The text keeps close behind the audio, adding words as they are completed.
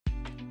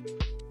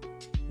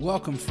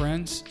Welcome,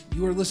 friends.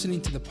 You are listening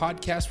to the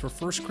podcast for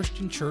First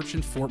Christian Church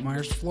in Fort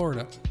Myers,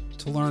 Florida.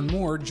 To learn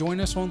more, join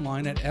us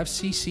online at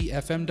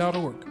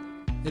fccfm.org.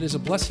 It is a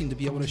blessing to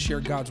be able to share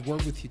God's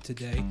Word with you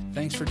today.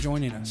 Thanks for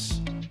joining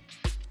us.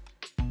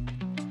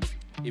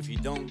 If you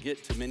don't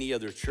get to many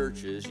other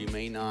churches, you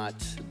may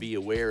not be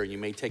aware, and you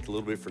may take a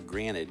little bit for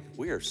granted.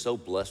 We are so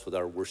blessed with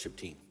our worship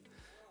team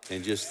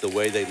and just the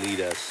way they lead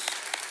us.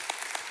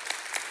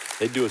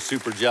 They do a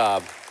super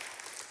job.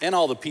 And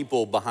all the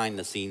people behind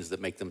the scenes that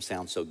make them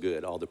sound so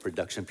good, all the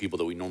production people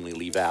that we normally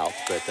leave out,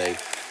 but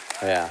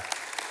yeah.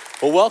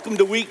 Well, welcome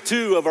to week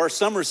 2 of our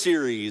summer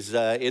series.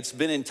 It's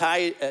been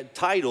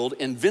entitled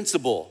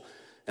Invincible.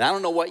 And I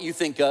don't know what you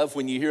think of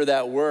when you hear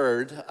that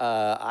word.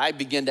 I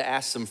began to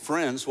ask some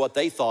friends what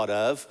they thought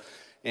of.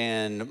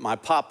 And my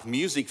pop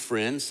music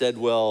friend said,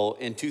 well,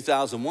 in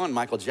 2001,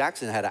 Michael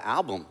Jackson had an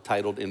album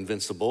titled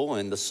Invincible.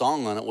 And the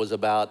song on it was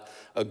about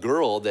a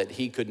girl that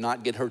he could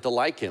not get her to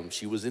like him.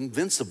 She was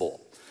invincible.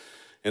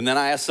 And then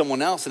I asked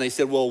someone else, and they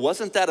said, well,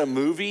 wasn't that a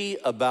movie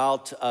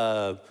about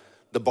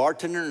the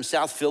bartender in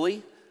South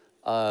Philly,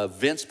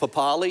 Vince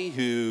Papale,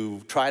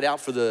 who tried out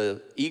for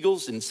the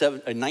Eagles in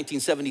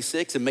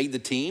 1976 and made the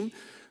team?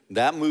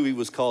 That movie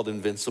was called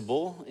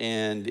Invincible.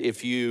 And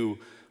if you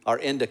are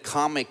into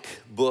comic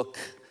book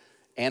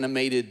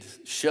animated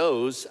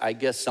shows, I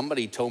guess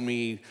somebody told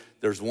me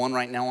there's one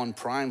right now on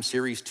Prime,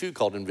 Series 2,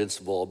 called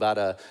Invincible, about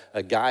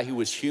a guy who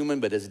was human,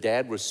 but his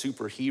dad was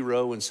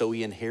superhero, and so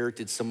he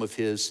inherited some of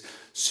his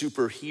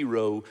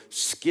superhero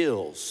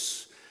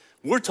skills.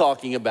 We're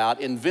talking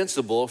about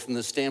invincible from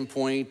the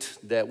standpoint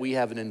that we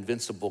have an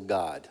invincible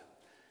God.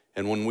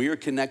 And when we are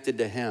connected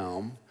to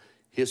him,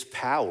 his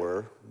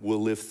power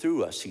will live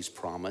through us, he's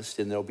promised,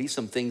 and there'll be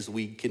some things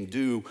we can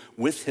do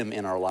with him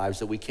in our lives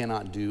that we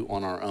cannot do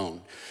on our own.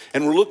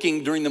 And we're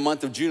looking during the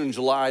month of June and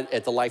July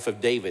at the life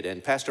of David,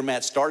 and Pastor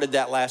Matt started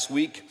that last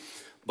week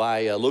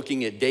by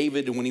looking at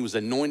David and when he was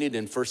anointed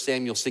in 1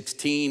 Samuel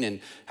 16 and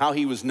how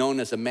he was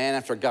known as a man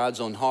after God's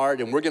own heart.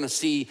 And we're gonna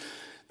see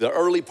the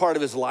early part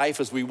of his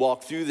life as we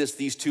walk through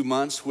these 2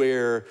 months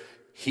where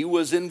he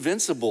was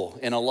invincible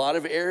in a lot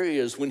of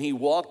areas when he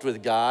walked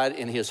with God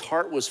and his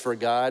heart was for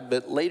God,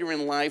 but later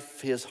in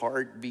life, his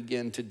heart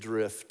began to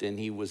drift and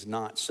he was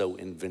not so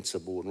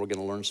invincible. And we're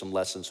gonna learn some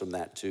lessons from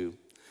that too.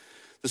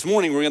 This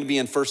morning, we're gonna be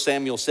in 1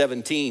 Samuel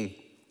 17. If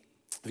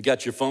you've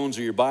got your phones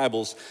or your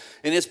Bibles,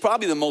 and it's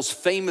probably the most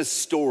famous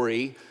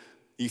story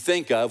you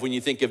think of when you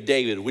think of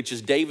David, which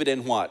is David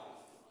and what?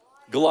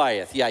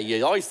 Goliath. Yeah,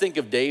 you always think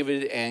of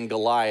David and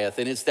Goliath,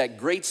 and it's that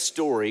great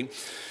story.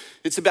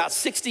 It's about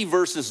 60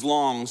 verses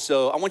long,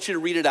 so I want you to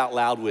read it out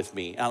loud with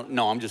me.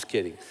 No, I'm just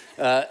kidding.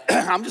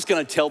 I'm just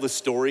gonna tell the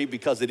story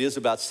because it is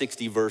about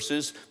 60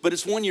 verses, but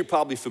it's one you're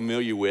probably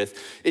familiar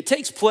with. It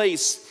takes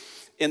place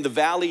in the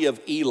valley of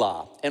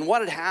Elah, and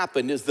what had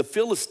happened is the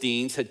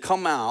Philistines had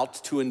come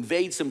out to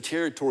invade some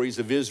territories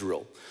of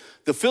Israel.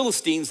 The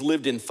Philistines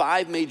lived in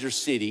 5 major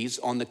cities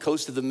on the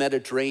coast of the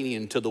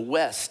Mediterranean to the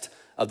west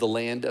of the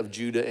land of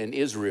Judah and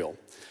Israel.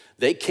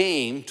 They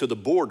came to the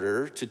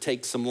border to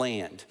take some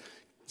land.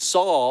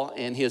 Saul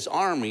and his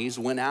armies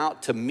went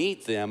out to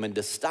meet them and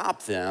to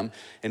stop them,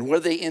 and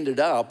where they ended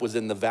up was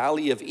in the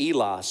valley of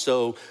Elah.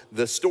 So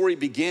the story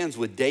begins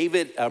with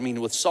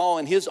with Saul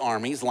and his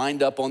armies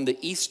lined up on the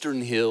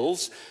eastern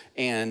hills,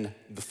 and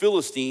the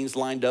Philistines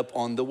lined up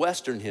on the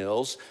western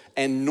hills.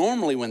 And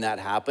normally when that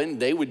happened,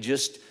 they would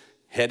just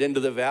head into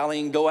the valley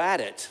and go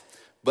at it.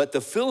 But the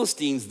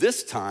Philistines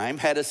this time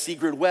had a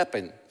secret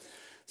weapon.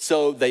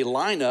 So they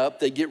line up,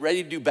 they get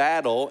ready to do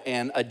battle,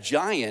 and a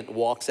giant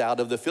walks out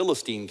of the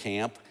Philistine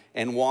camp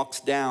and walks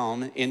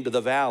down into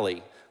the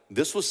valley.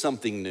 This was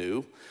something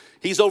new.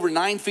 He's over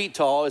 9 feet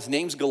tall. His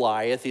name's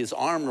Goliath. His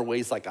armor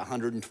weighs like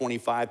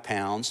 125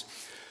 pounds.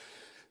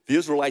 The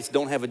Israelites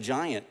don't have a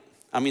giant.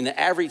 The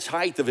average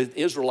height of an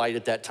Israelite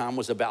at that time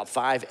was about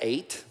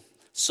 5'8".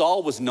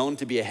 Saul was known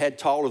to be a head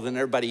taller than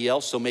everybody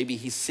else, so maybe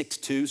he's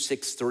 6'2",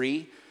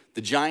 6'3".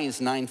 The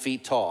giant's 9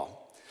 feet tall.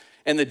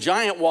 And the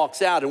giant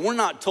walks out, and we're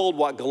not told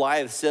what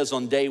Goliath says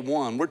on day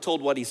 1. We're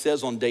told what he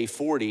says on day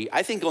 40.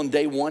 I think on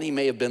day 1, he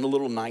may have been a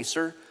little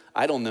nicer.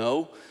 I don't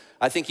know.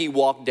 I think he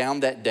walked down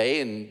that day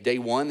in day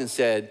 1 and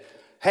said,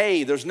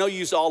 hey, there's no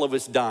use all of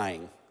us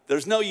dying.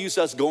 There's no use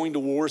us going to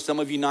war, some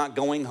of you not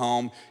going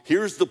home.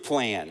 Here's the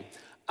plan.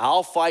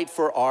 I'll fight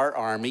for our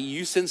army.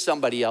 You send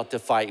somebody out to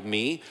fight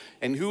me,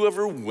 and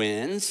whoever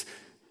wins.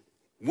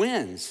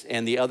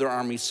 And the other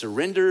army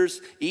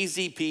surrenders.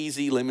 Easy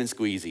peasy, lemon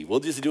squeezy.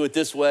 We'll just do it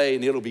this way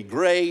and it'll be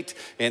great,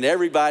 and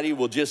everybody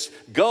will just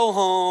go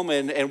home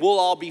and we'll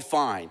all be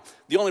fine.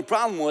 The only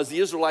problem was the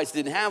Israelites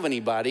didn't have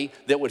anybody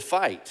that would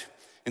fight.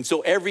 And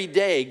so every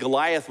day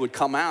Goliath would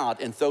come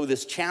out and throw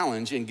this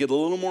challenge and get a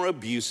little more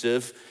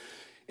abusive.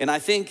 And I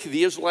think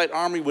the Israelite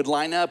army would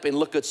line up and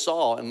look at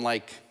Saul and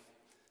like,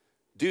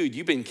 dude,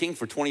 you've been king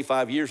for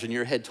 25 years and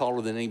you're a head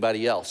taller than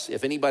anybody else.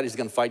 If anybody's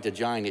gonna fight the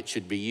giant, it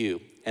should be you.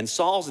 And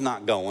Saul's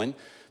not going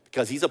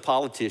because he's a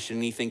politician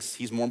and he thinks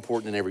he's more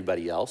important than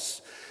everybody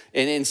else.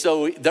 And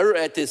so they're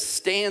at this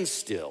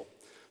standstill.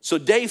 So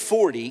day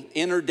 40,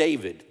 enter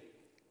David.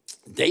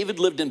 David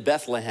lived in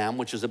Bethlehem,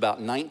 which is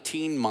about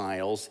 19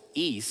 miles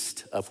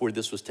east of where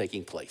this was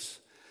taking place.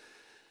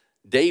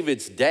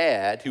 David's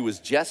dad, who was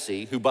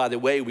Jesse, who, by the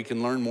way, we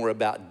can learn more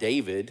about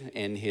David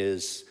and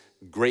his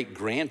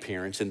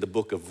great-grandparents in the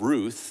book of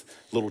Ruth.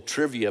 Little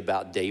trivia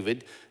about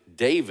David.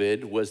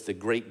 David was the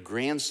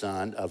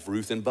great-grandson of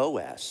Ruth and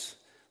Boaz.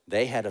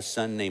 They had a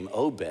son named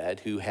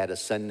Obed, who had a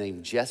son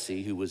named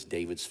Jesse, who was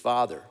David's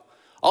father.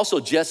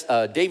 Also,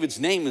 David's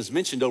name is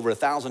mentioned over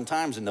 1,000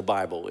 times in the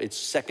Bible. It's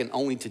second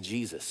only to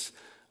Jesus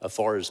as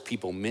far as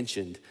people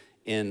mentioned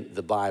in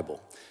the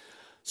Bible.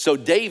 So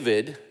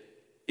David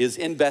is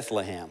in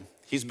Bethlehem.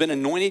 He's been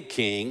anointed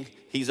king.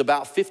 He's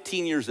about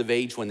 15 years of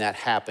age when that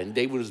happened.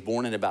 David was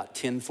born in about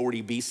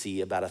 1040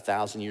 BC, about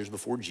 1,000 years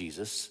before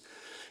Jesus.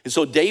 And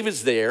so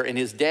David's there, and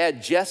his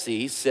dad,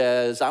 Jesse,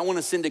 says, I want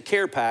to send a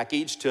care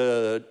package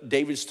to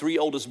David's 3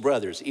 oldest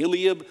brothers,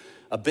 Eliab,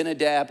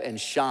 Abinadab, and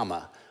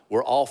Shammah.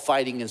 We're all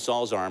fighting in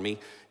Saul's army.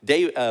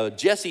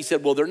 Jesse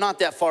said, well, they're not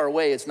that far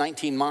away. It's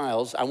 19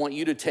 miles. I want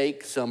you to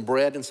take some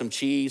bread and some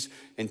cheese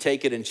and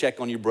take it and check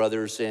on your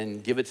brothers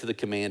and give it to the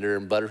commander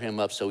and butter him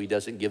up so he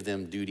doesn't give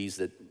them duties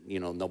that,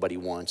 nobody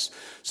wants.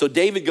 So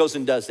David goes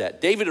and does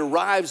that. David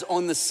arrives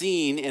on the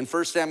scene in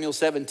 1 Samuel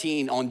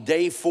 17 on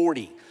day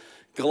 40.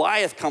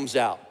 Goliath comes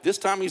out. This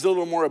time he's a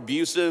little more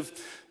abusive.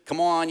 Come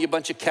on, you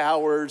bunch of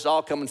cowards,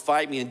 all come and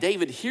fight me. And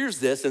David hears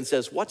this and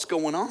says, what's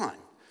going on?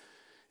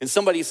 And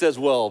somebody says,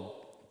 well,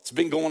 it's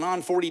been going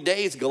on 40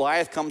 days.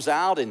 Goliath comes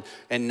out, and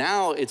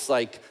now it's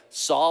like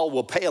Saul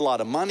will pay a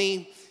lot of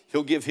money.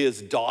 He'll give his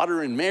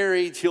daughter in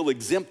marriage. He'll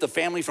exempt the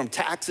family from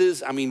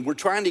taxes. I mean, we're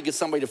trying to get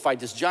somebody to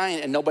fight this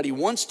giant, and nobody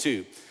wants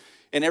to.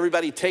 And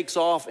everybody takes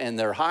off, and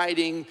they're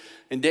hiding.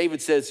 And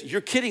David says,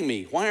 you're kidding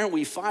me. Why aren't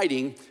we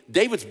fighting?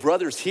 David's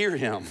brothers hear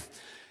him,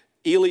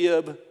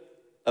 Eliab,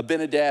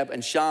 Abinadab,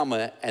 and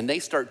Shammah, and they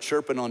start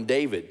chirping on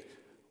David.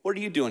 What are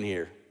you doing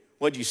here?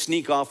 What'd you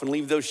sneak off and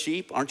leave those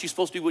sheep? Aren't you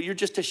supposed to be? Well, you're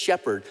just a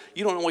shepherd.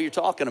 You don't know what you're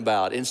talking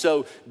about. And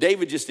so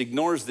David just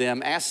ignores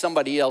them, asks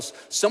somebody else.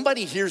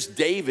 Somebody hears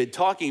David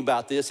talking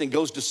about this and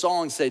goes to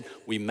Saul and said,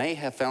 we may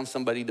have found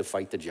somebody to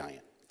fight the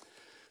giant.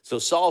 So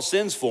Saul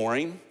sends for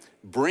him,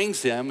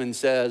 brings him and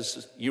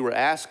says, you were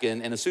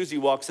asking. And as soon as he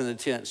walks in the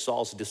tent,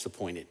 Saul's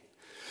disappointed.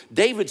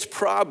 David's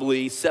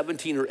probably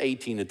 17 or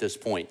 18 at this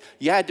point.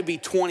 You had to be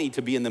 20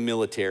 to be in the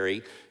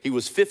military. He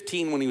was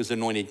 15 when he was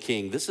anointed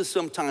king. This is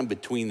sometime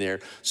between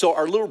there. So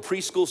our little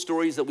preschool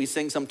stories that we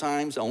sing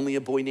sometimes, only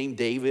a boy named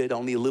David,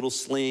 only a little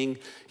sling.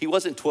 He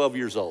wasn't 12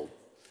 years old.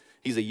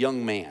 He's a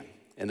young man.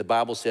 And the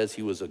Bible says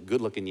he was a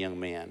good-looking young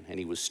man, and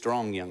he was a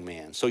strong young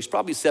man. So he's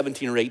probably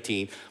 17 or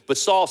 18, but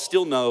Saul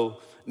still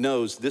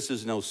knows this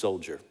is no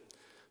soldier.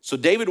 So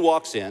David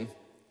walks in.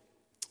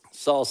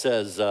 Saul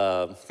says,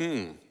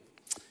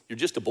 you're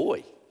just a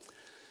boy.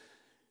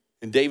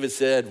 And David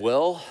said,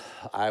 well,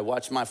 I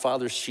watched my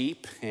father's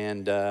sheep,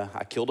 and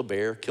I killed a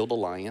bear, killed a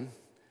lion,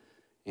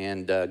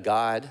 and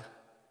God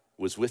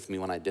was with me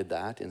when I did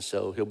that, and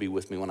so he'll be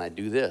with me when I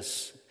do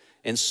this.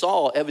 And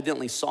Saul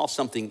evidently saw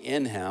something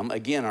in him.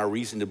 Again, our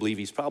reason to believe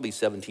he's probably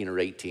 17 or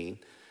 18,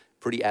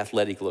 pretty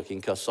athletic looking,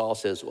 because Saul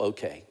says,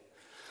 okay.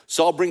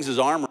 Saul brings his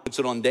armor, puts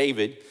it on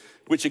David,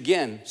 which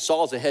again,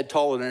 Saul's a head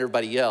taller than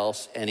everybody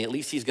else, and at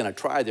least he's gonna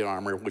try the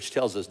armor, which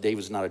tells us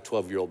David's not a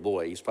 12-year-old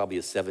boy. He's probably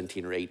a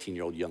 17 or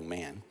 18-year-old young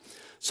man.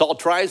 Saul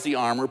tries the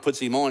armor, puts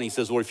him on. He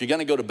says, well, if you're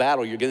gonna go to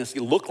battle, you're gonna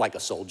look like a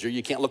soldier.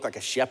 You can't look like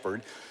a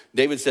shepherd.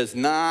 David says,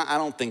 nah, I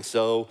don't think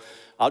so.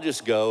 I'll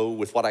just go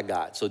with what I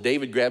got. So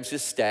David grabs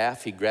his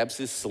staff, he grabs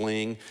his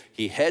sling,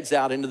 he heads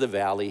out into the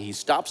valley. He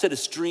stops at a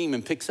stream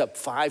and picks up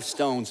 5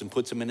 stones and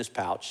puts them in his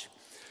pouch.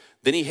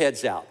 Then he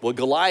heads out. Well,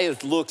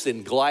 Goliath looks,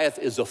 and Goliath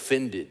is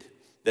offended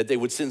that they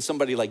would send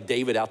somebody like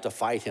David out to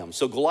fight him.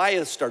 So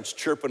Goliath starts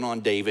chirping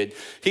on David.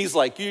 He's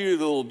like, you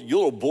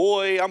little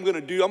boy, I'm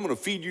gonna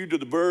feed you to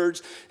the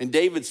birds. And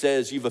David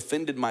says, you've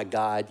offended my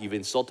God, you've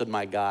insulted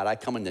my God. I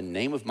come in the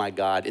name of my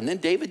God. And then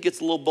David gets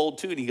a little bold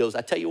too, and he goes,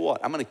 I tell you what,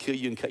 I'm gonna kill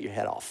you and cut your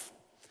head off.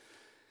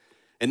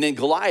 And then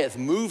Goliath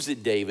moves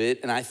at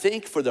David, and I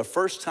think for the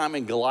first time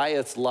in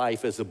Goliath's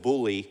life as a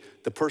bully,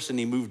 the person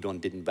he moved on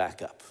didn't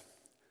back up.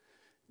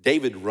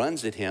 David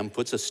runs at him,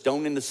 puts a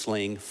stone in the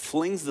sling,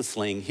 flings the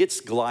sling, hits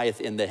Goliath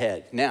in the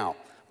head. Now,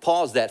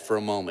 pause that for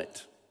a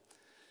moment.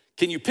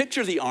 Can you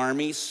picture the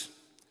armies?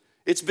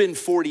 It's been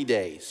 40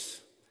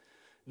 days.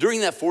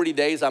 During that 40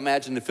 days, I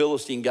imagine the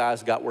Philistine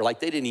guys were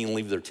like, they didn't even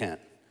leave their tent.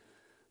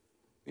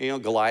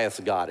 Goliath's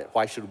got it.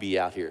 Why should we be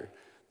out here?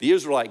 The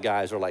Israelite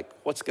guys are like,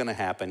 what's gonna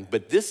happen?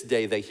 But this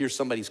day, they hear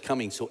somebody's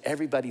coming, so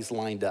everybody's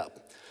lined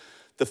up.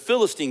 The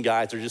Philistine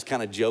guys are just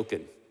kind of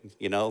joking.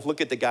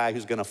 Look at the guy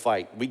who's gonna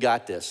fight. We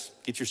got this.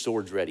 Get your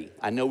swords ready.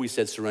 I know we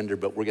said surrender,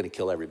 but we're gonna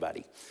kill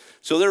everybody.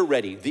 So they're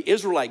ready. The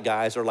Israelite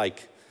guys are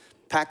like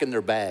packing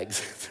their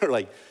bags. They're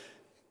like,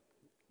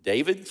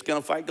 David's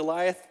gonna fight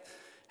Goliath?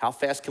 How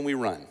fast can we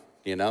run?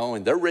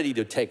 And they're ready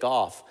to take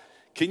off.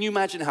 Can you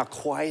imagine how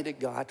quiet it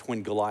got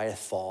when Goliath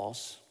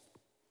falls?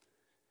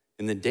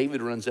 And then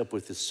David runs up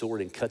with his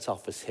sword and cuts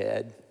off his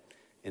head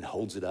and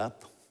holds it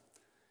up.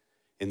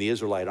 And the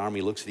Israelite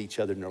army looks at each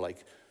other and they're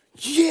like,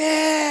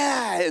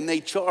 yeah, and they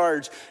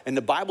charged. And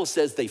the Bible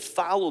says they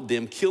followed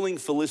them, killing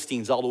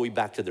Philistines all the way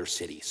back to their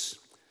cities.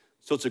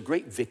 So it's a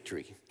great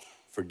victory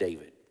for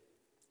David.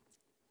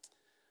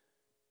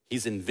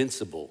 He's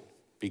invincible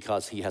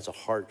because he has a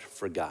heart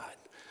for God.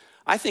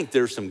 I think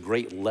there's some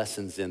great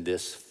lessons in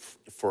this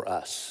for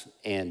us.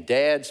 And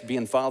dads,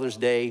 being Father's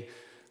Day,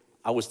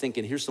 I was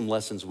thinking, here's some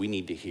lessons we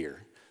need to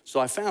hear. So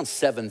I found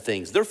 7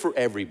 things. They're for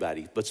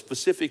everybody, but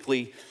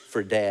specifically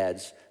for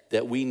dads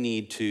that we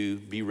need to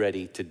be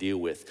ready to deal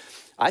with.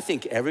 I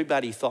think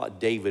everybody thought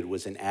David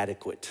was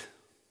inadequate.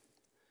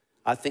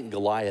 I think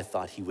Goliath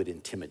thought he would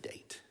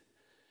intimidate.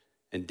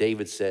 And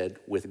David said,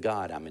 with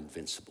God, I'm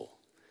invincible.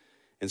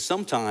 And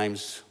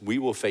sometimes we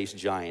will face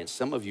giants.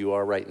 Some of you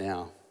are right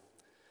now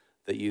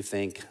that you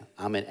think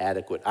I'm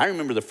inadequate. I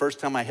remember the first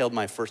time I held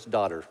my first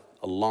daughter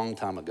a long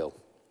time ago.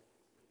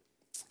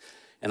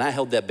 And I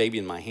held that baby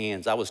in my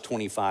hands. I was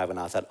 25 and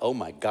I thought, oh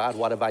my God,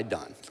 what have I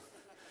done?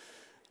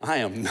 I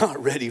am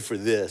not ready for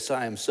this.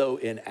 I am so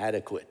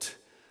inadequate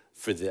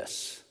for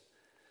this.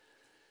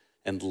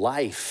 And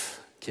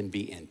life can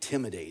be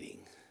intimidating.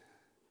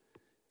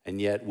 And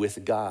yet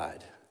with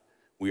God,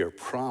 we are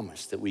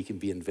promised that we can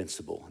be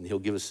invincible and he'll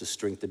give us the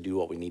strength to do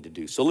what we need to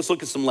do. So let's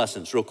look at some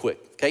lessons real quick,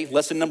 okay?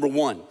 Lesson number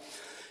 1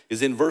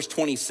 is in verse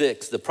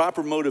 26. The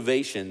proper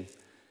motivation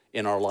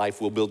in our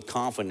life will build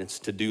confidence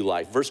to do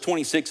life. Verse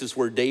 26 is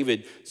where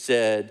David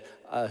said,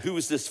 who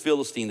is this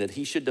Philistine that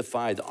he should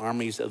defy the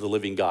armies of the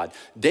living God?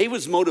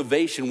 David's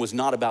motivation was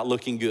not about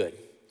looking good.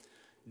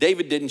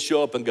 David didn't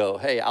show up and go,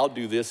 hey, I'll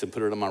do this and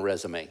put it on my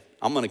resume.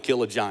 I'm gonna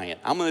kill a giant.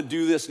 I'm gonna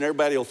do this and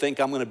everybody will think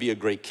I'm gonna be a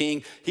great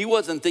king. He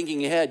wasn't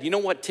thinking ahead. You know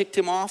what ticked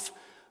him off?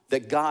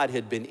 That God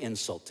had been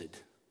insulted.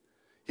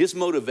 His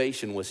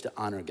motivation was to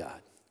honor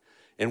God.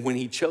 And when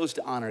he chose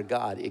to honor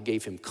God, it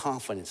gave him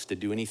confidence to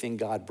do anything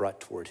God brought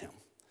toward him.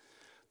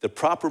 The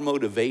proper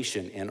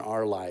motivation in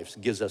our lives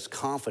gives us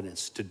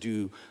confidence to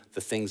do the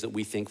things that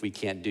we think we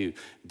can't do.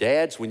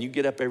 Dads, when you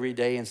get up every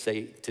day and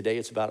say, today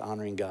it's about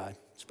honoring God.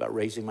 It's about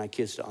raising my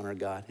kids to honor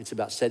God. It's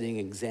about setting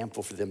an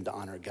example for them to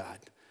honor God.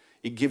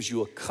 It gives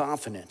you a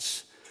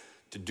confidence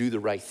to do the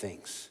right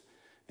things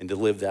and to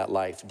live that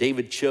life.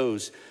 David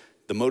chose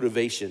the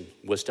motivation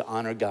was to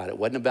honor God. It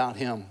wasn't about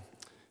him.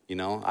 You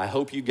know, I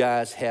hope you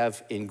guys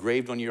have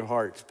engraved on your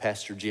heart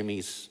Pastor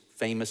Jimmy's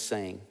famous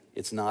saying,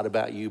 it's not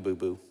about you,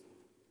 boo-boo.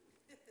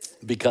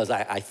 Because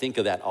I think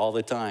of that all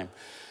the time.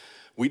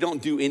 We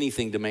don't do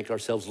anything to make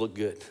ourselves look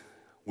good.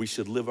 We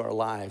should live our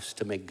lives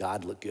to make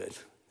God look good.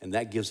 And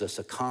that gives us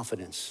a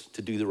confidence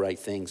to do the right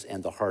things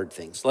and the hard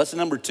things. Lesson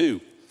number 2.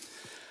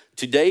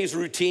 Today's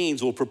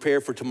routines will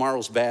prepare for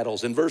tomorrow's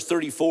battles. In verse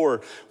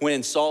 34,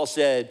 when Saul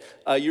said,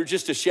 you're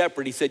just a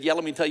shepherd, he said, yeah,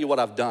 let me tell you what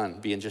I've done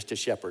being just a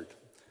shepherd.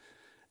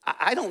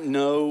 I don't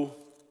know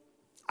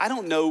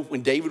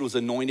when David was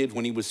anointed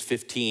when he was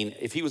 15,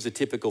 if he was a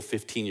typical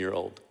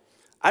 15-year-old.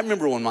 I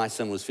remember when my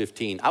son was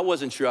 15, I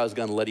wasn't sure I was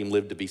gonna let him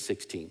live to be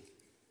 16.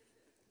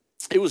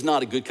 It was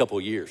not a good couple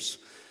of years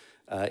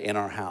in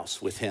our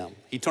house with him.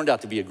 He turned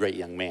out to be a great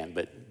young man,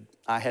 but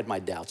I had my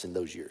doubts in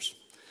those years.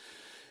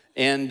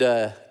 And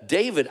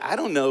David, I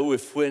don't know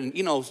if when,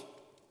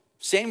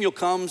 Samuel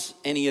comes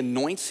and he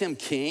anoints him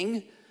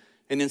king,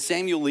 and then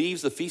Samuel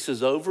leaves, the feast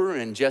is over,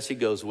 and Jesse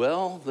goes,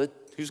 well,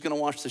 who's gonna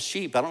watch the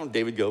sheep? I don't know,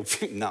 David go,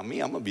 not me,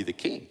 I'm gonna be the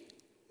king.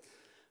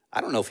 I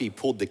don't know if he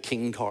pulled the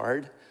king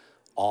card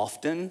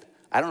often.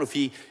 I don't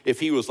know if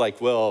he was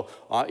like, well,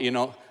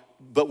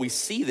 but we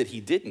see that he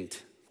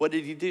didn't. What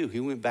did he do?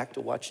 He went back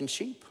to watching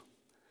sheep.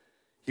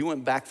 He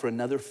went back for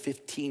another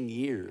 15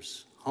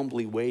 years,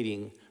 humbly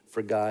waiting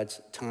for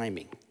God's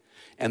timing.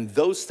 And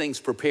those things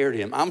prepared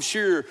him. I'm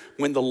sure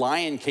when the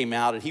lion came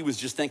out and he was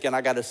just thinking,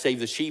 I got to save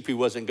the sheep, he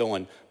wasn't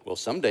going, well,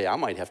 someday I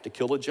might have to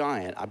kill a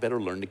giant. I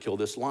better learn to kill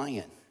this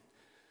lion.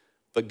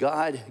 But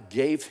God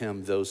gave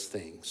him those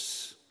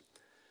things.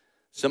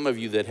 Some of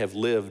you that have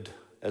lived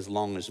as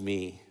long as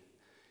me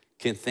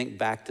can think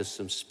back to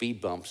some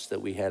speed bumps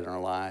that we had in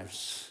our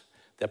lives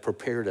that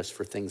prepared us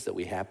for things that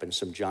we happened,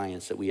 some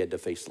giants that we had to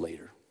face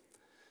later.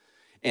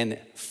 And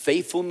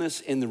faithfulness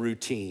in the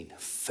routine,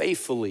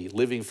 faithfully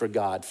living for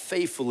God,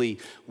 faithfully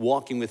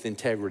walking with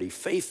integrity,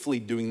 faithfully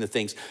doing the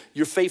things.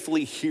 You're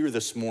faithfully here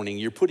this morning.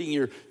 You're putting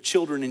your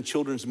children in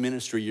children's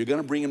ministry. You're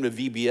gonna bring them to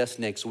VBS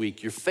next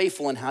week. You're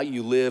faithful in how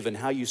you live and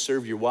how you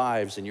serve your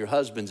wives and your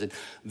husbands. And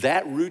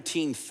that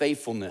routine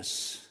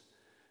faithfulness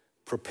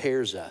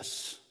prepares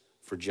us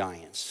for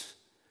giants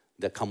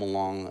that come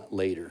along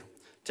later.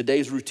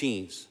 Today's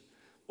routines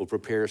will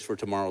prepare us for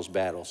tomorrow's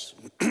battles.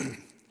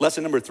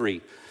 Lesson number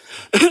 3.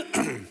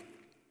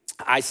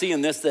 I see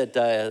in this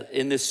that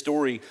in this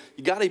story,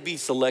 you got to be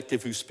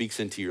selective who speaks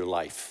into your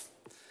life.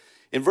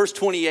 In verse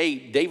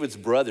 28, David's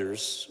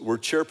brothers were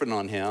chirping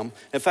on him.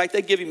 In fact,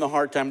 they give him a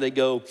hard time. They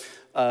go,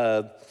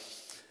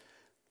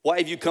 why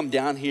have you come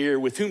down here?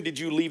 With whom did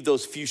you leave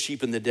those few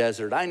sheep in the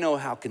desert? I know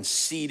how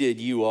conceited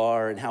you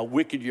are and how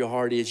wicked your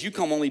heart is. You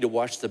come only to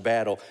watch the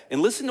battle. And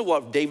listen to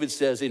what David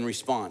says in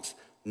response.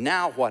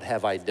 Now what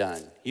have I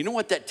done? You know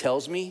what that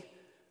tells me?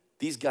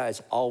 These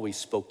guys always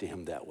spoke to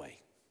him that way.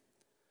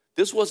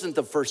 This wasn't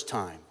the first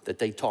time that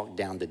they talked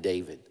down to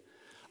David.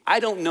 I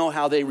don't know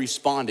how they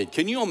responded.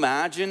 Can you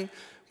imagine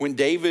when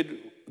David,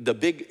 the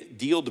big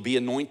deal to be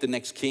anointed the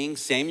next king,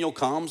 Samuel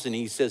comes and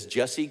he says,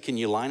 Jesse, can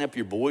you line up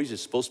your boys?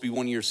 It's supposed to be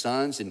one of your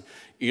sons. And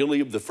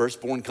Eliab, the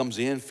firstborn, comes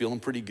in feeling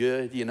pretty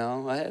good,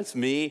 That's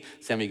me.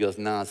 Samuel goes,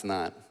 no, it's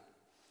not.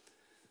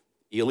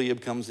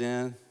 Eliab comes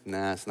in,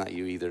 nah, it's not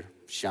you either.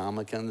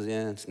 Shammah comes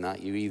in, it's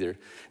not you either.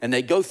 And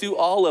they go through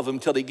all of them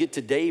until they get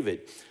to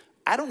David.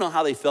 I don't know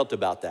how they felt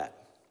about that.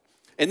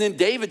 And then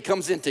David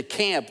comes into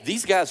camp.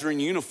 These guys are in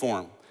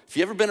uniform. If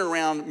you've ever been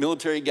around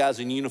military guys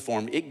in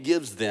uniform, it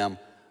gives them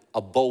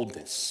a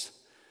boldness.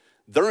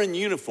 They're in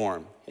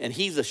uniform, and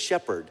he's a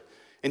shepherd.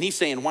 And he's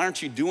saying, why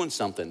aren't you doing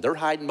something? They're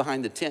hiding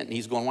behind the tent, and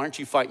he's going, why aren't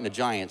you fighting the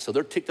giant? So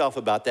they're ticked off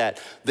about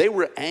that. They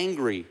were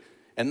angry,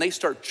 and they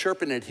start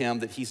chirping at him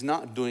that he's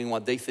not doing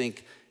what they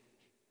think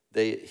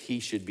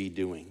he should be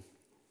doing.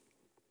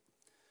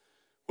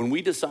 When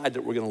we decide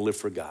that we're going to live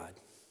for God,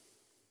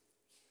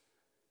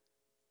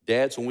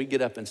 dads, when we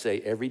get up and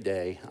say, every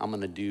day, I'm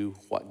going to do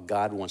what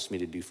God wants me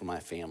to do for my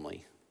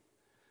family,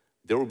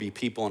 there will be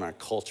people in our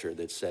culture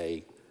that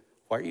say,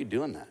 why are you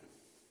doing that?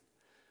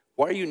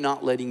 Why are you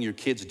not letting your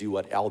kids do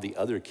what all the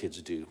other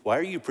kids do? Why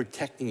are you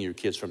protecting your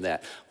kids from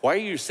that? Why are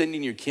you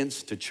sending your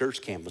kids to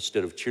church camp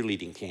instead of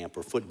cheerleading camp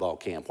or football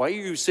camp? Why are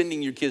you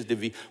sending your kids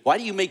why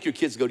do you make your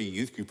kids go to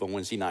youth group on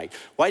Wednesday night?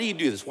 Why do you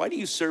do this? Why do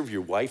you serve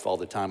your wife all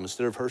the time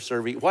instead of her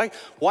serving? Why?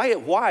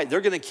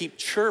 They're going to keep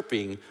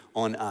chirping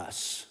on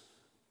us.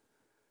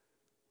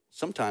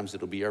 Sometimes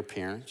it'll be our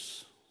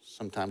parents.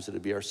 Sometimes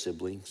it'll be our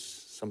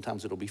siblings.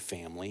 Sometimes it'll be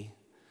family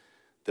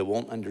that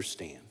won't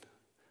understand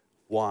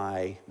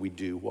why we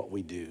do what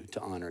we do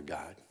to honor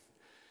God.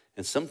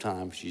 And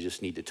sometimes you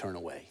just need to turn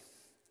away.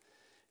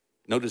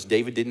 Notice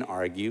David didn't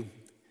argue.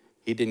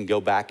 He didn't go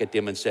back at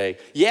them and say,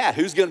 yeah,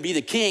 who's going to be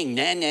the king?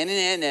 Nah, nah,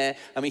 nah, nah.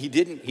 I mean, he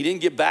didn't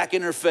get back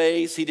in her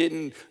face. He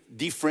didn't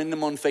defriend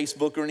them on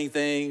Facebook or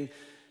anything.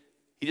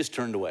 He just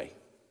turned away.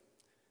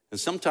 And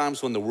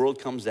sometimes when the world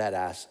comes at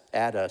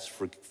us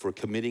for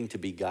committing to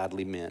be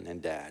godly men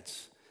and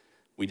dads,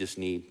 we just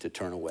need to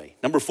turn away.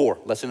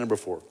 Lesson number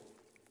 4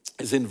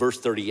 is in verse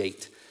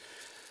 38.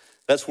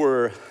 That's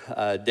where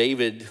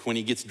David, when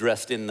he gets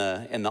dressed in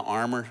the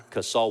armor,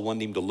 because Saul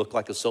wanted him to look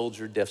like a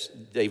soldier,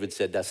 David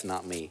said, that's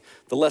not me.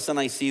 The lesson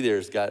I see there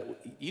is,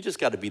 you just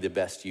got to be the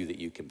best you that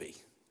you can be.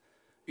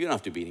 You don't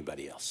have to be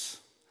anybody else.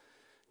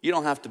 You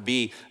don't have to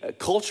be,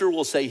 culture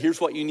will say, here's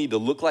what you need to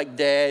look like,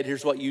 Dad.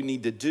 Here's what you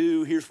need to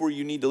do. Here's where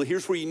you need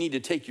to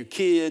take your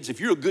kids. If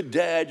you're a good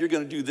dad, you're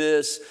going to do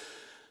this.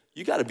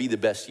 You got to be the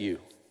best you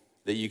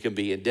that you can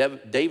be. And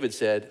David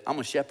said, I'm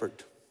a shepherd.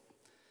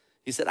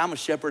 He said, I'm a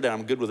shepherd and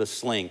I'm good with a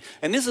sling.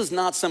 And this is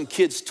not some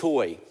kid's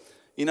toy.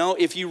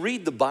 If you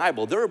read the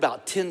Bible, there are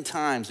about 10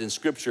 times in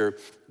scripture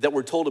that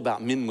we're told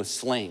about men with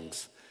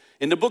slings.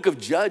 In the book of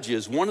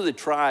Judges, one of the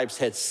tribes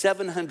had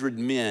 700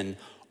 men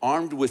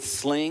armed with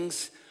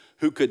slings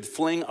who could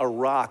fling a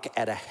rock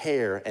at a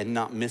hare and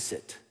not miss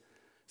it.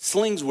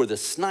 Slings were the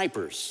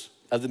snipers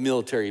of the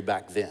military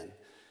back then.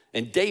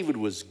 And David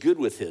was good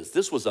with his.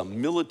 This was a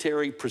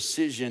military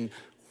precision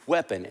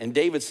weapon. And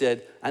David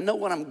said, I know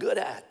what I'm good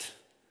at.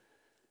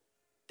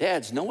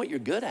 Dads, know what you're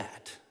good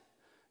at.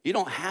 You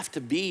don't have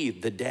to be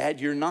the dad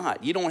you're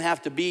not. You don't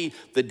have to be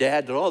the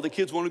dad that, the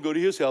kids want to go to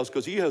his house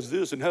because he has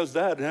this and has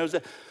that and has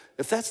that.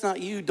 If that's not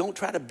you, don't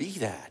try to be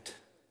that.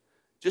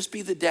 Just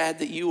be the dad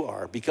that you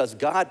are, because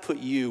God put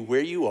you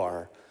where you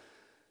are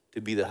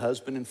to be the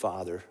husband and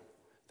father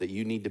that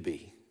you need to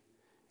be.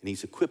 And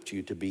he's equipped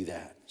you to be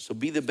that. So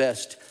be the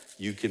best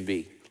you can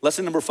be.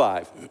 Lesson number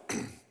 5,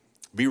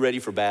 be ready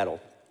for battle.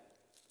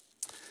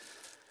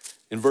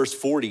 In verse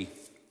 40,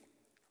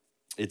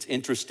 it's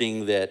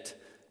interesting that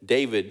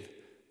David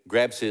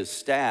grabs his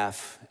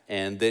staff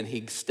and then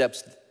he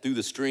steps through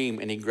the stream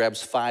and he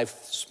grabs 5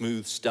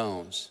 smooth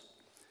stones.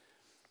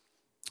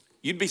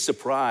 You'd be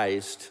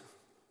surprised,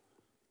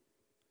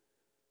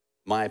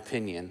 my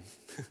opinion,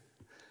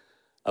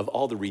 of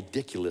all the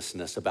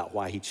ridiculousness about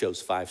why he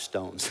chose 5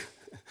 stones.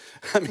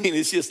 I mean,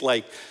 it's just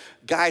like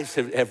guys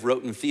have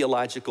written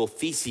theological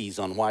theses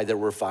on why there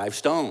were 5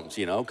 stones,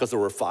 because there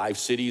were 5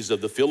 cities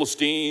of the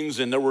Philistines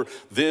and there were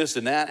this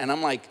and that. And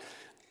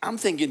I'm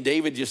thinking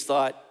David just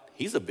thought,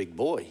 he's a big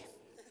boy.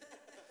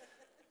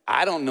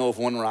 I don't know if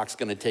one rock's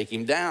gonna take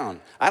him down.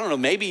 I don't know,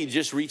 maybe he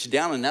just reached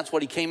down and that's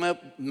what he came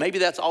up. Maybe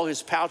that's all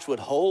his pouch would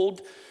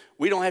hold.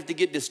 We don't have to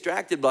get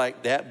distracted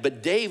like that.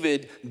 But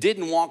David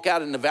didn't walk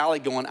out in the valley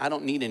going, I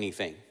don't need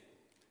anything.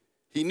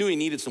 He knew he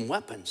needed some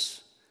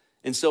weapons.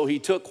 And so he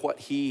took what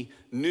he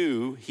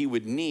knew he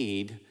would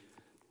need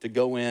to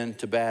go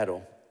into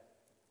battle.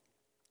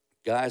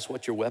 Guys,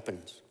 what's your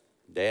weapons?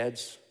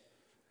 Dads,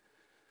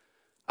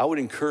 I would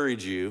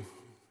encourage you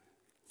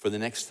for the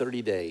next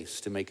 30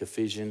 days to make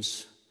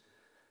Ephesians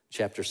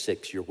chapter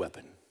 6 your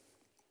weapon.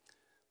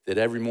 That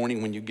every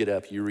morning when you get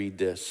up, you read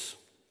this.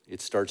 It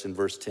starts in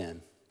verse 10.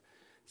 It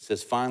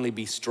says, finally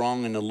be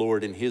strong in the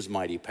Lord and his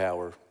mighty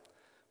power.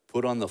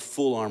 Put on the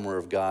full armor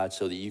of God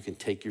so that you can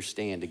take your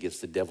stand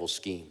against the devil's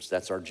schemes.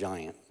 That's our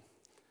giant.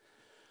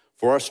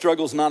 For our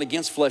struggle is not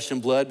against flesh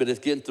and blood, but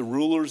against the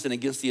rulers and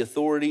against the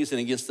authorities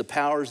and against the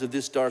powers of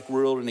this dark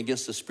world and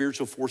against the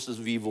spiritual forces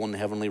of evil in the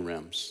heavenly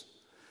realms.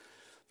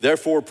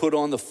 Therefore, put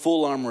on the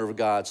full armor of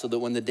God so that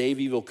when the day of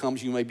evil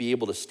comes, you may be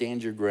able to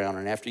stand your ground.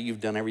 And after you've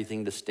done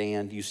everything to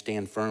stand, you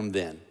stand firm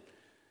then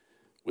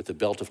with the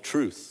belt of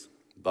truth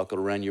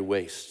buckled around your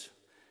waist,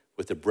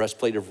 with the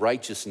breastplate of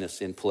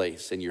righteousness in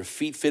place, and your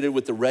feet fitted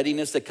with the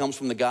readiness that comes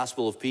from the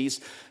gospel of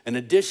peace. In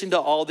addition to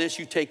all this,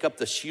 you take up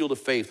the shield of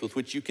faith with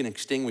which you can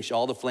extinguish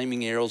all the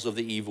flaming arrows of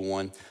the evil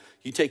one.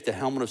 You take the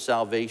helmet of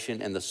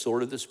salvation and the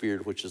sword of the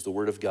Spirit, which is the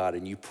word of God,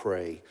 and you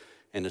pray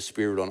in the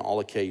Spirit on all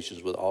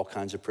occasions with all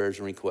kinds of prayers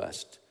and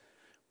requests.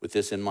 With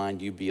this in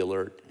mind, you be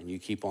alert and you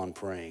keep on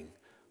praying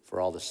for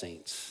all the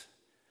saints.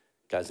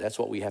 Guys, that's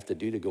what we have to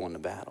do to go into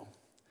battle.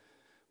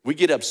 We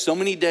get up so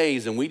many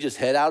days and we just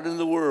head out into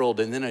the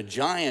world, and then a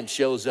giant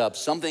shows up,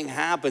 something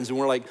happens, and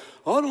we're like,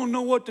 I don't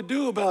know what to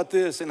do about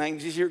this. And I can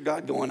just hear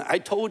God going, I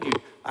told you,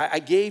 I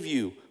gave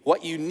you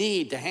what you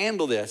need to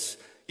handle this.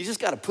 You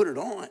just got to put it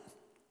on.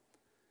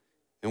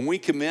 And we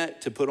commit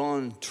to put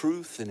on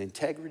truth and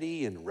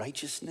integrity and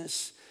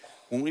righteousness.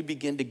 When we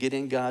begin to get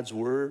in God's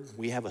word,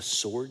 we have a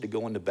sword to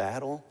go into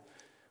battle.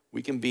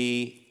 We can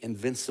be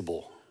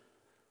invincible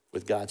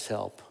with God's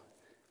help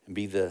and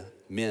be the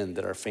men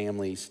that our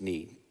families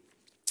need.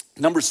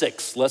 Number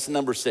 6, lesson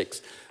number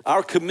 6.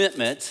 Our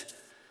commitment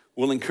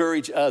will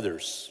encourage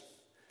others.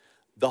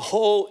 The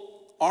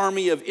whole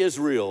army of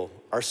Israel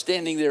are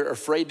standing there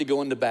afraid to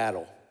go into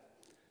battle.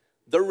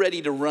 They're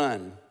ready to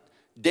run.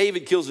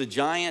 David kills a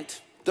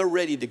giant. They're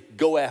ready to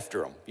go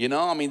after him. You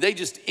know, I mean, they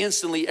just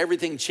instantly,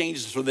 everything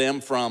changes for them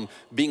from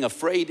being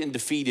afraid and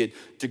defeated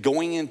to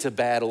going into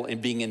battle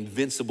and being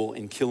invincible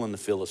and killing the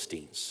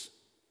Philistines.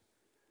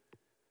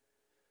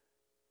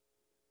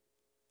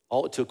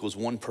 All it took was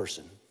one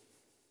person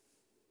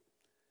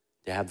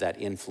to have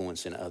that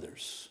influence in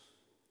others.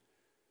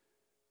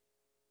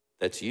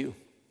 That's you.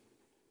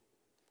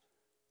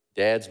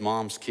 Dads,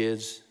 moms,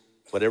 kids,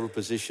 whatever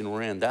position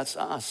we're in, that's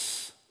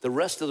us. The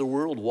rest of the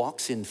world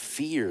walks in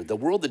fear. The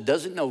world that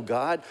doesn't know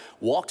God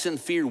walks in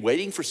fear,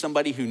 waiting for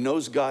somebody who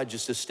knows God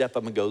just to step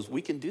up and goes,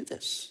 we can do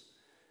this.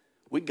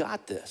 We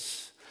got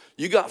this.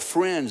 You got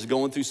friends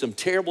going through some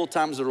terrible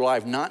times of their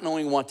life, not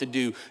knowing what to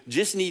do,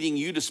 just needing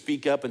you to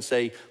speak up and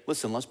say,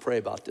 listen, let's pray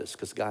about this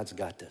because God's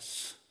got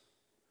this.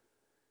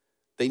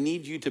 They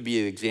need you to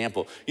be an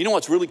example. You know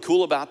what's really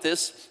cool about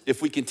this?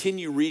 If we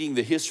continue reading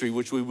the history,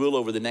 which we will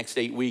over the next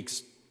 8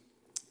 weeks,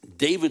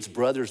 David's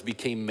brothers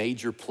became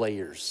major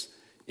players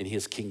in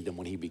his kingdom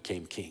when he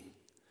became king.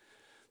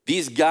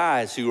 These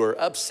guys who are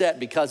upset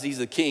because he's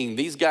the king,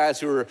 these guys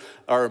who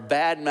are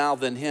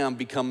bad-mouthing him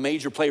become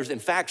major players. In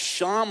fact,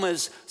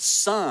 Shammah's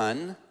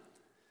son,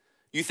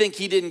 you think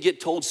he didn't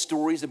get told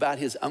stories about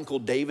his uncle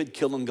David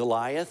killing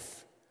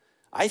Goliath?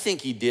 I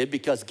think he did,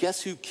 because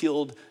guess who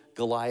killed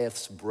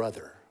Goliath's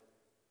brother?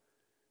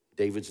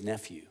 David's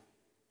nephew,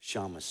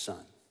 Shammah's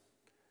son.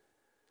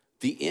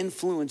 The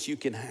influence you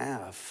can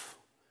have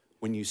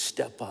when you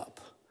step up,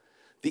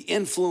 the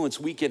influence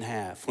we can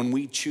have when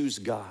we choose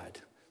God,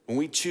 when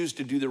we choose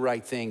to do the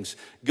right things,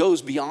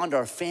 goes beyond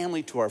our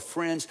family to our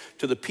friends,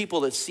 to the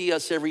people that see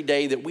us every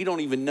day that we don't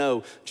even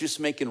know, just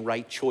making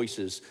right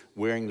choices,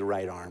 wearing the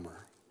right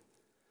armor.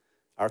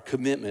 Our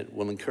commitment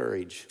will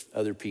encourage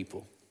other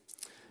people.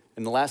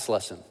 And the last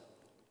lesson,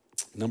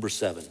 number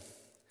 7,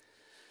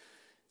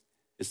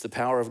 it's the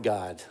power of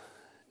God,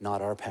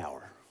 not our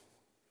power,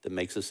 that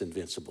makes us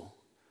invincible.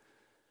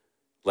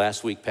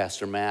 Last week,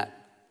 Pastor Matt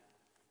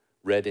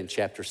read in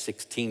chapter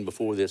 16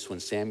 before this, when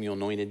Samuel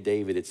anointed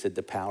David, it said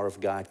the power of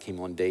God came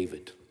on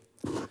David.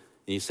 And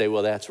you say,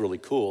 well, that's really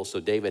cool. So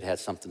David had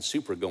something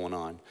super going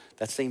on.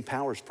 That same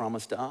power is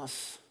promised to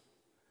us.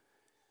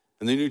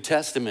 In the New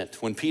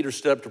Testament, when Peter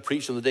stood up to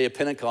preach on the day of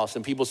Pentecost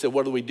and people said,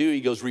 what do we do?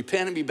 He goes,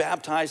 repent and be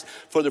baptized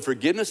for the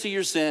forgiveness of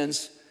your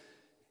sins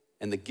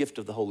and the gift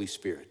of the Holy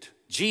Spirit.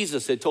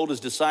 Jesus had told his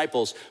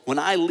disciples, when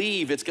I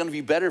leave, it's going to be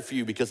better for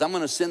you because I'm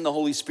going to send the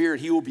Holy Spirit.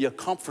 He will be a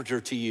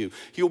comforter to you.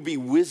 He will be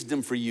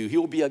wisdom for you. He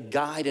will be a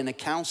guide and a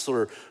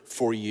counselor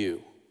for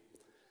you.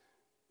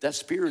 That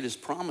Spirit is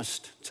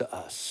promised to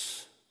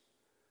us.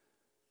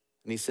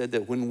 And he said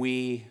that when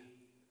we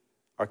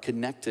are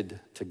connected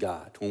to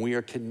God, when we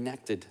are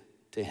connected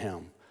to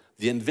him,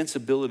 the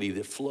invincibility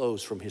that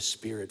flows from his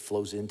Spirit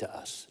flows into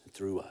us and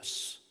through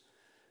us.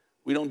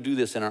 We don't do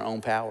this in our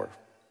own power.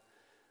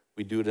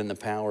 We do it in the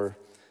power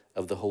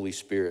of the Holy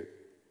Spirit.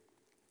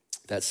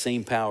 That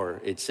same power,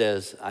 it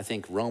says, I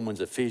think Romans,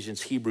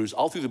 Ephesians, Hebrews,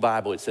 all through the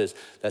Bible, it says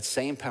that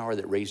same power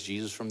that raised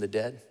Jesus from the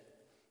dead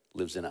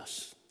lives in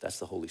us. That's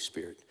the Holy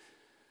Spirit.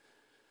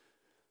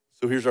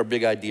 So here's our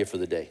big idea for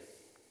the day.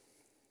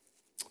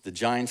 The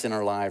giants in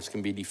our lives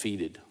can be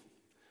defeated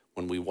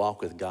when we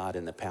walk with God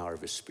in the power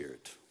of his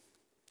Spirit.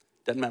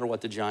 Doesn't matter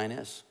what the giant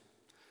is.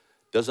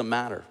 Doesn't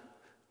matter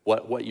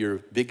what your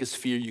biggest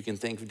fear you can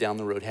think of down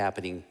the road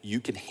happening, you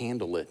can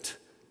handle it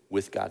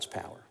with God's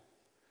power.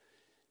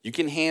 You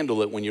can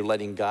handle it when you're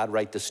letting God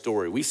write the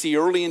story. We see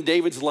early in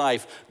David's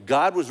life,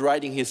 God was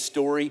writing his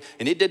story,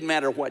 and it didn't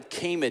matter what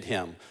came at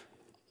him.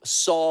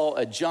 Saul,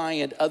 a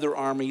giant, other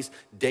armies.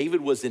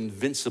 David was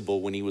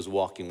invincible when he was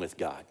walking with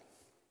God.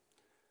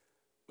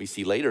 We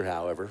see later,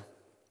 however,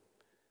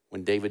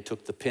 when David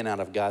took the pen out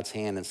of God's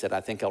hand and said,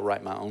 I think I'll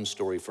write my own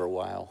story for a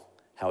while,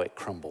 how it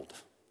crumbled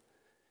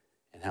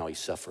and how he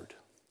suffered.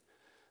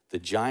 The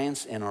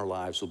giants in our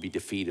lives will be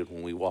defeated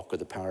when we walk with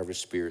the power of his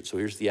Spirit. So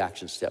here's the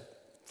action step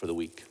for the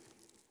week.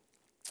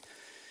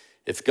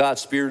 If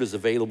God's Spirit is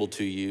available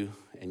to you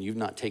and you've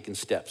not taken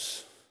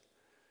steps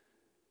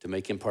to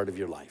make him part of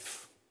your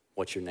life,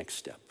 what's your next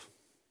step?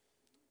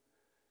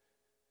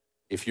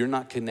 If you're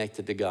not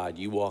connected to God,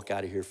 you walk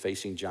out of here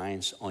facing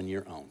giants on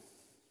your own.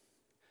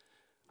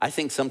 I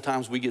think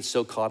sometimes we get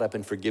so caught up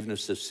in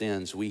forgiveness of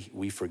sins,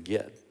 we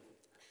forget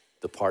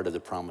the part of the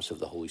promise of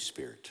the Holy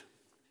Spirit.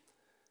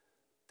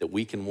 That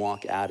we can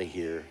walk out of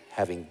here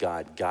having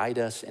God guide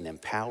us and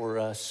empower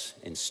us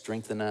and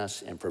strengthen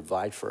us and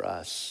provide for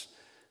us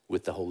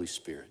with the Holy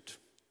Spirit.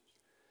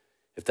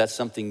 If that's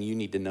something you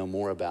need to know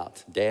more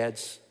about,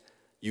 dads,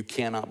 you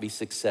cannot be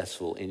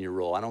successful in your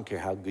role. I don't care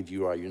how good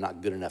you are, you're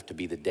not good enough to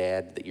be the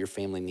dad that your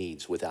family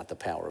needs without the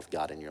power of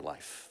God in your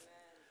life.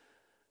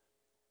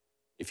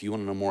 If you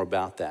want to know more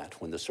about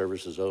that, when the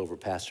service is over,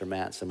 Pastor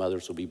Matt and some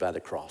others will be by the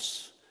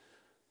cross.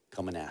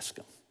 Come and ask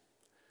them.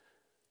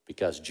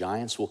 Because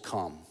giants will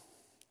come,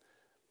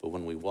 but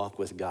when we walk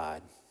with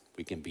God,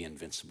 we can be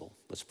invincible.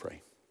 Let's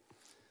pray.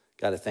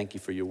 God, I thank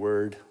you for your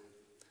word.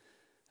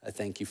 I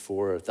thank you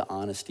for the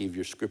honesty of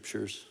your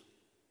scriptures.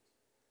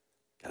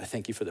 God, I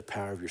thank you for the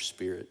power of your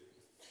Spirit.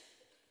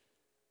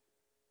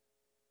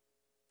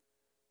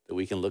 That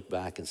we can look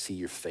back and see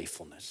your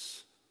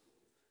faithfulness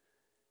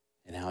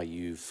and how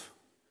you've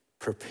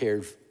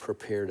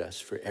prepared us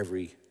for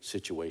every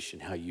situation,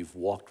 how you've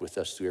walked with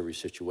us through every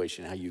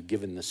situation, how you've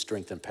given the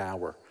strength and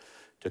power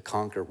to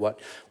conquer what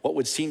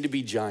would seem to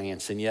be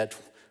giants, and yet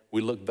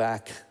we look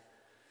back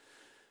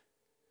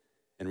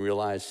and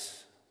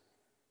realize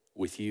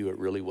with you, it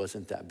really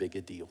wasn't that big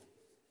a deal.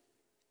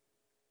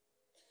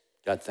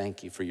 God,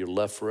 thank you for your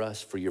love for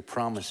us, for your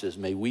promises.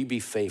 May we be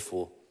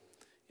faithful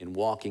in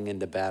walking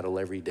into battle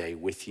every day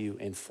with you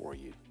and for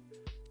you.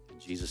 In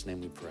Jesus'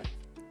 name we pray.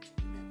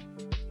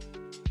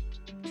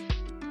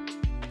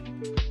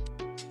 Amen.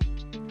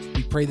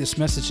 We pray this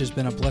message has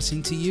been a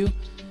blessing to you.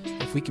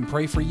 If we can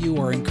pray for you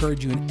or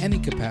encourage you in any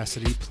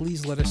capacity,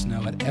 please let us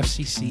know at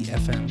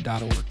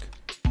fccfm.org.